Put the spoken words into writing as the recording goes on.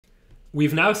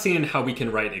We've now seen how we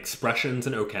can write expressions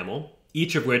in OCaml,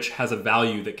 each of which has a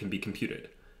value that can be computed.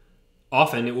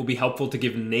 Often it will be helpful to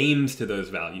give names to those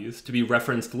values to be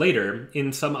referenced later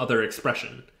in some other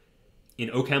expression. In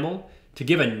OCaml, to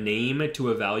give a name to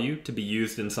a value to be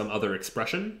used in some other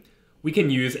expression, we can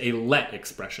use a let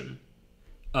expression.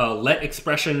 A let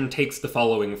expression takes the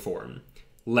following form.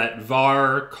 Let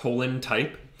var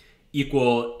 :type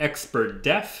equal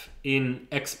x_def in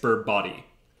x_body.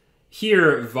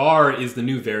 Here, var is the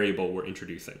new variable we're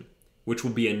introducing, which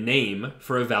will be a name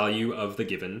for a value of the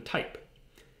given type.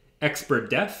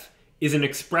 x_def is an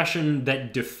expression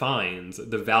that defines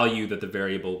the value that the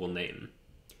variable will name.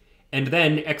 And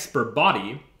then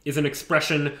x_body is an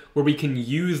expression where we can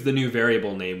use the new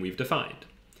variable name we've defined.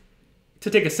 To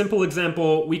take a simple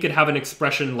example, we could have an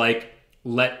expression like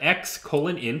let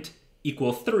x:int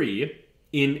equal 3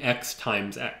 in x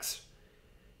times x.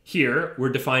 Here, we're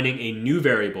defining a new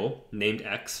variable named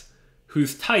x,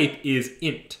 whose type is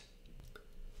int.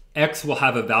 X will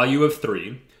have a value of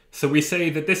 3, so we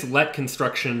say that this let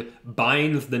construction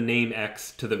binds the name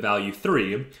x to the value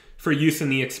 3 for use in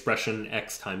the expression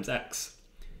x times x.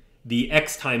 The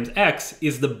x times x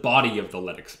is the body of the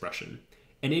let expression,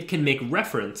 and it can make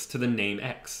reference to the name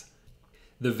x.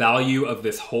 The value of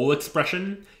this whole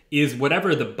expression is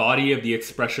whatever the body of the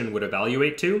expression would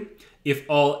evaluate to if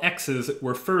all x's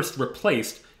were first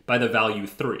replaced by the value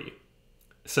 3.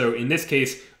 So in this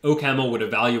case, OCaml would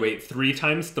evaluate 3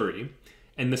 times 3,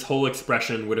 and this whole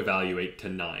expression would evaluate to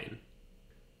 9.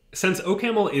 Since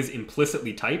OCaml is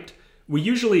implicitly typed, we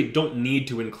usually don't need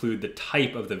to include the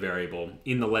type of the variable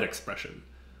in the let expression.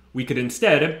 We could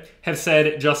instead have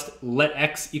said just let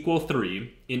x equal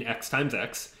 3 in x times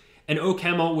x, and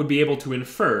OCaml would be able to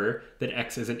infer that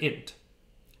x is an int.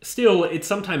 Still, it's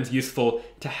sometimes useful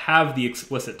to have the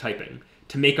explicit typing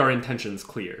to make our intentions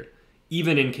clear,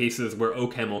 even in cases where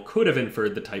OCaml could have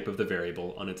inferred the type of the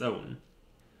variable on its own.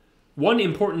 One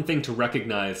important thing to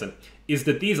recognize is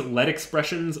that these let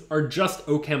expressions are just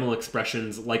OCaml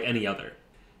expressions like any other,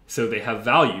 so they have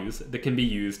values that can be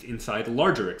used inside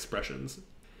larger expressions.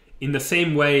 In the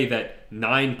same way that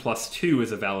 9 plus 2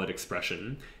 is a valid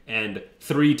expression, and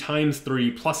 3 times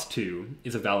 3 plus 2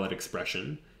 is a valid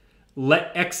expression,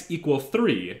 let x equal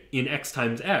 3 in x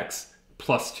times x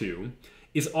plus 2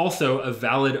 is also a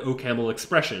valid OCaml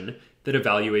expression that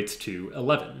evaluates to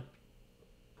 11.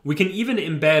 We can even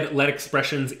embed let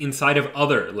expressions inside of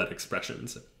other let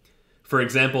expressions. For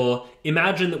example,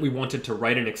 imagine that we wanted to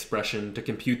write an expression to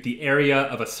compute the area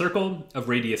of a circle of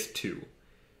radius 2.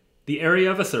 The area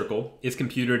of a circle is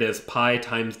computed as pi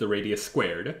times the radius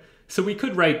squared, so we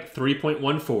could write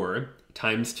 3.14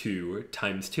 times 2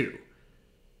 times 2.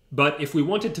 But if we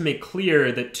wanted to make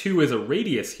clear that 2 is a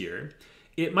radius here,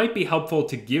 it might be helpful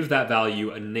to give that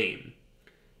value a name.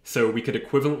 So we could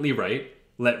equivalently write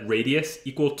let radius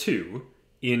equal 2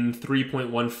 in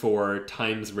 3.14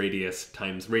 times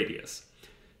radius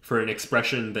for an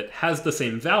expression that has the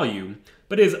same value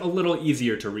but is a little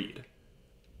easier to read.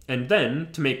 And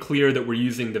then, to make clear that we're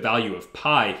using the value of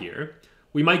pi here,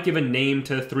 we might give a name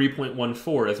to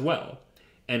 3.14 as well,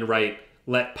 and write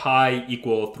let pi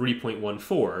equal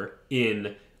 3.14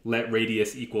 in let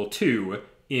radius equal 2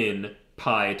 in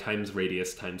pi times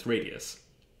radius.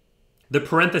 The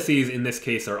parentheses in this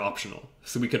case are optional,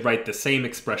 so we could write the same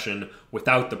expression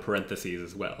without the parentheses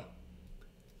as well.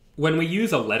 When we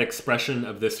use a let expression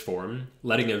of this form,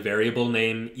 letting a variable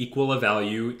name equal a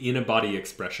value in a body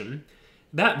expression,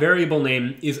 that variable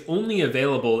name is only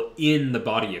available in the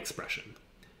body expression.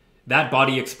 That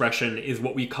body expression is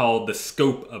what we call the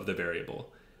scope of the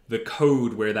variable, the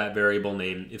code where that variable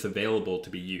name is available to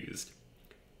be used.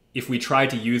 If we try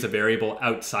to use a variable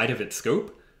outside of its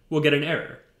scope, we'll get an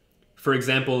error. For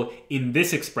example, in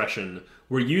this expression,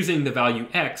 we're using the value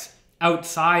x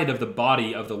outside of the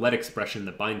body of the let expression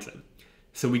that binds it,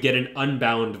 so we get an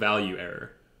unbound value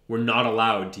error. We're not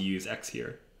allowed to use x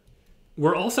here.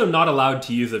 We're also not allowed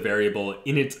to use a variable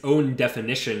in its own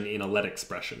definition in a let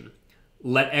expression.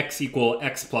 Let x equal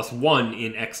x plus 1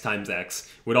 in x times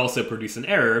x would also produce an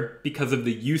error because of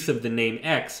the use of the name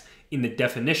x in the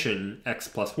definition x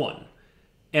plus 1.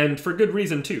 And for good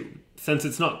reason too, since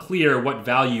it's not clear what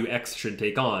value x should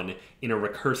take on in a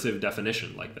recursive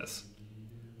definition like this.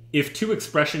 If two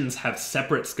expressions have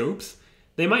separate scopes,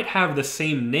 they might have the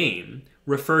same name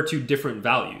refer to different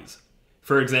values.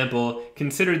 For example,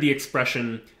 consider the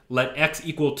expression let x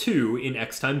equal 2 in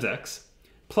x times x,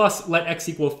 plus let x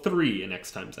equal 3 in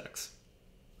x times x.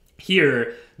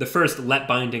 Here, the first let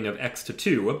binding of x to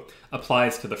 2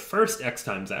 applies to the first x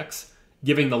times x,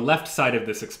 giving the left side of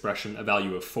this expression a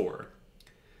value of 4.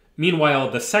 Meanwhile,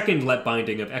 the second let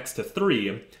binding of x to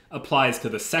 3 applies to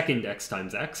the second x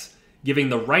times x, giving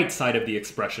the right side of the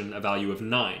expression a value of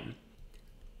 9.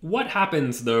 What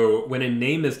happens, though, when a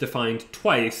name is defined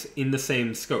twice in the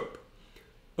same scope?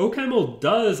 OCaml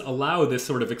does allow this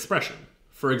sort of expression.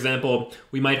 For example,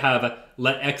 we might have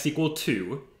let x equal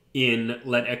 2 in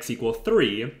let x equal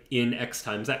 3 in x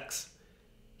times x.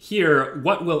 Here,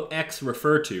 what will x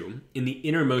refer to in the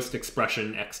innermost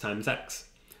expression x times x?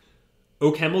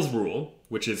 OCaml's rule,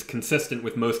 which is consistent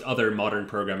with most other modern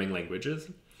programming languages,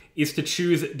 is to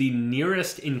choose the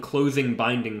nearest enclosing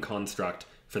binding construct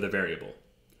for the variable.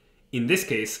 In this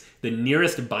case, the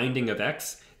nearest binding of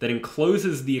x that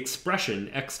encloses the expression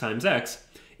x times x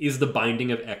is the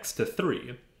binding of x to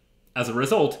 3. As a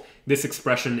result, this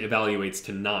expression evaluates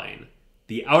to 9.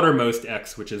 The outermost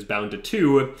x, which is bound to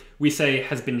 2, we say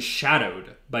has been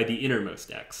shadowed by the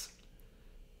innermost x.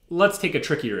 Let's take a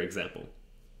trickier example.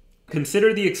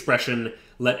 Consider the expression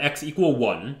let x equal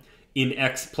 1 in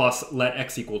x plus let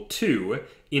x equal 2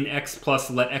 in x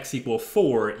plus let x equal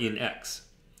 4 in x.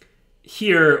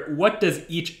 Here, what does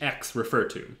each x refer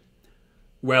to?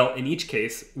 Well, in each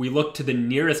case, we look to the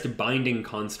nearest binding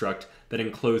construct that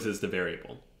encloses the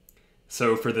variable.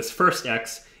 So for this first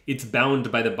x, it's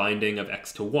bound by the binding of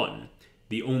x to 1,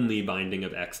 the only binding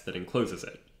of x that encloses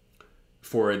it.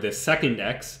 For this second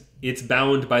x, it's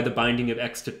bound by the binding of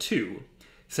x to 2,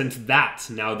 since that's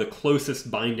now the closest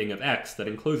binding of x that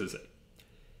encloses it.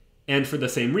 And for the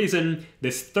same reason,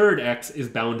 this third x is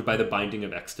bound by the binding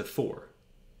of x to 4.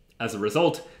 As a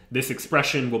result, this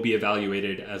expression will be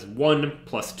evaluated as 1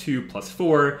 plus 2 plus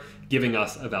 4, giving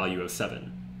us a value of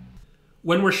 7.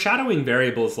 When we're shadowing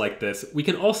variables like this, we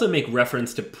can also make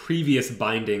reference to previous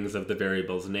bindings of the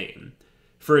variable's name.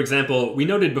 For example, we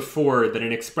noted before that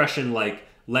an expression like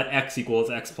let x equals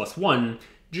x plus 1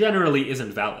 generally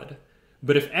isn't valid.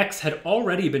 But if x had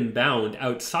already been bound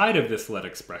outside of this let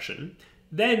expression,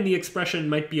 then the expression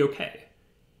might be okay.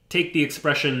 Take the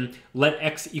expression let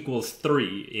x equals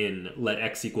 3 in let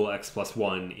x equal x plus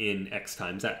 1 in x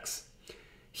times x.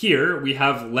 Here we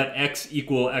have let x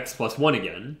equal x plus 1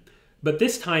 again, but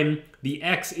this time the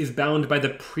x is bound by the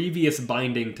previous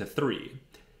binding to 3.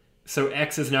 So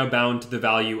x is now bound to the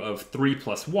value of 3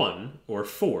 plus 1, or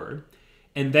 4,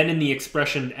 and then in the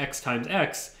expression x times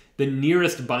x, the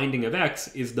nearest binding of x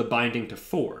is the binding to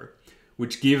 4,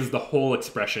 which gives the whole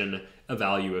expression a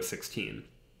value of 16.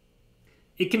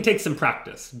 It can take some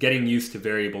practice, getting used to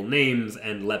variable names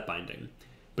and let binding.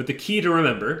 But the key to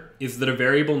remember is that a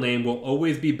variable name will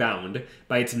always be bound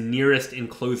by its nearest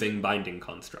enclosing binding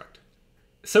construct.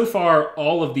 So far,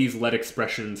 all of these let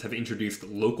expressions have introduced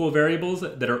local variables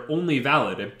that are only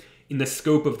valid in the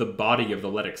scope of the body of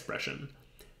the let expression.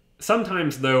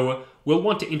 Sometimes, though, we'll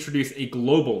want to introduce a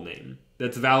global name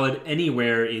that's valid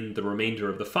anywhere in the remainder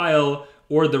of the file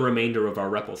or the remainder of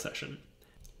our REPL session.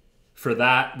 For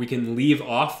that, we can leave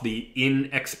off the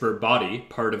in_expr body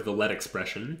part of the let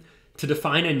expression to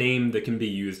define a name that can be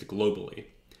used globally.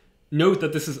 Note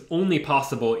that this is only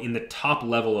possible in the top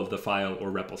level of the file or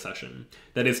REPL session.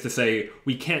 That is to say,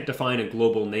 we can't define a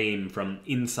global name from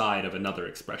inside of another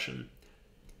expression.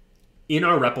 In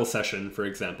our REPL session, for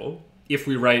example, if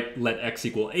we write let x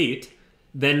equal 8,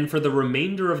 then for the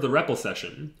remainder of the REPL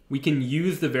session, we can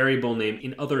use the variable name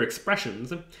in other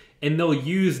expressions, and they'll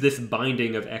use this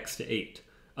binding of x to 8,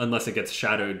 unless it gets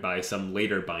shadowed by some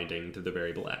later binding to the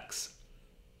variable x.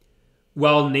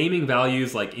 While naming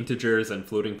values like integers and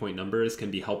floating point numbers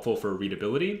can be helpful for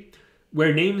readability,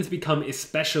 where names become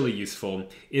especially useful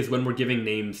is when we're giving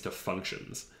names to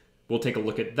functions. We'll take a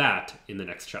look at that in the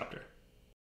next chapter.